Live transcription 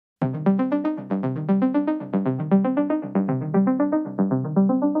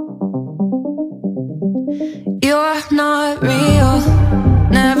You're not real.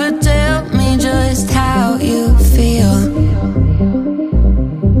 Never tell me just how you feel.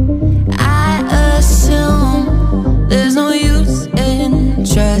 I assume there's no use in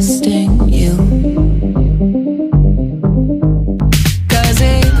trusting you.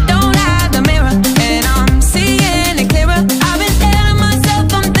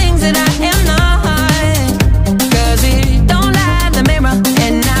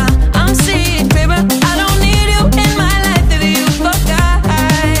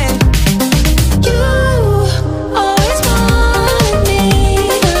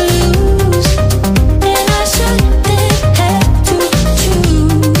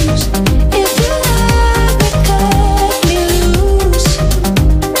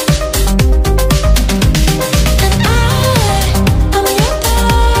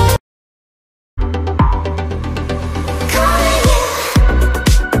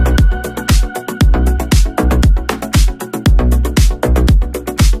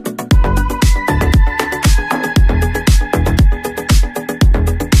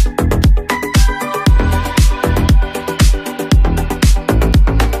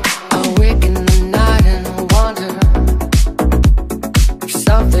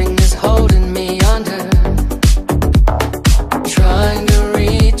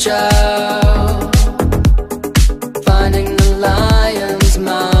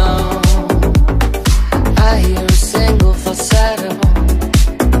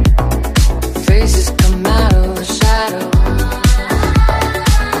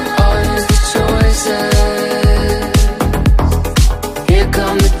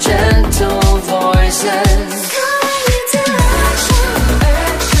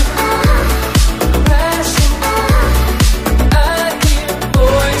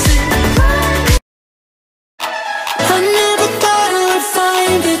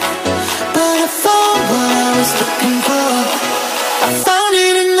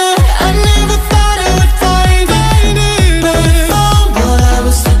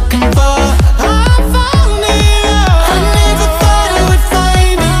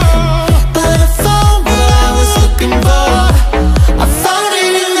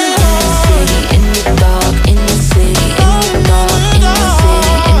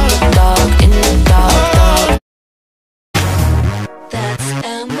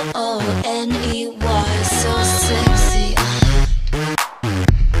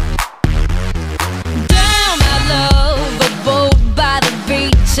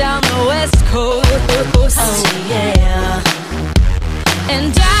 On the west coast, oh yeah.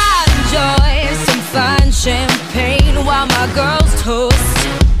 And I enjoy some fine champagne while my girls toast,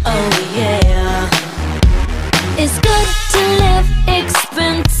 oh yeah. It's good to live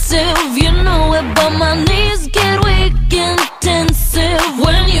expensive, you know it, but my knees get weak intensive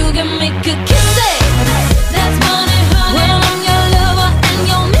when you give me good kisses. That's money, honey. When I'm your lover and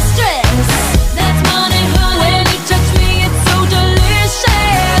your mistress, that's money, honey. When you touch me, it's so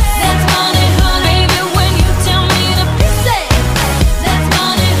delicious. That's money, honey. Baby, when you tell me to pieces, that's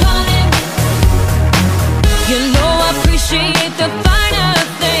money, honey. You know I appreciate the finer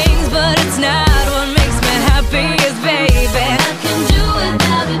things, but it's not what makes me happiest, baby. I can do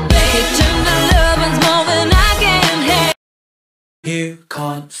without it, baby. Kitchen to loving's more than I can have. You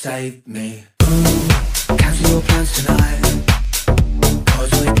can't save me. Cancel your plans tonight,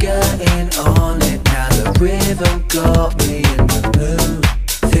 'cause we're getting on it now. The rhythm got me in the mood.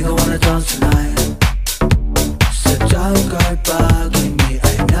 Think I wanna dance tonight, so don't go bugging me.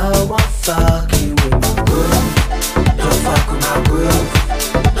 Ain't no one fucking with my groove. Don't fuck with my groove.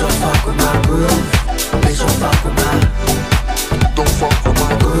 Don't fuck with my groove. Bitch, don't fuck with my. Don't fuck with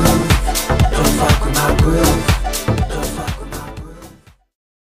my groove. Don't fuck with my groove. Don't fuck with my groove.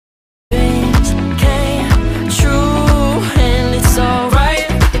 Dreams came true and it's alright,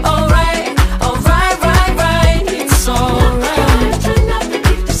 alright, alright, right, right. It's alright.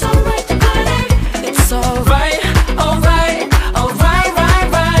 It's alright, alright, alright, right,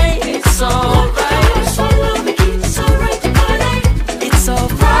 right. It's alright. It's alright. It's alright. It's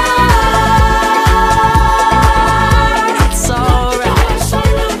alright.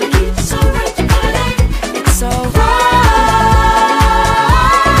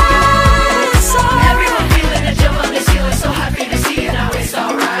 Everyone feeling the jump on the ceiling, so happy to see you now. It's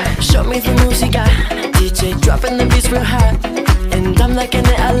alright. Show me the moves you got. DJ dropping the beats real hot, and I'm liking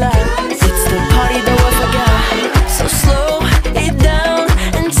it a lot.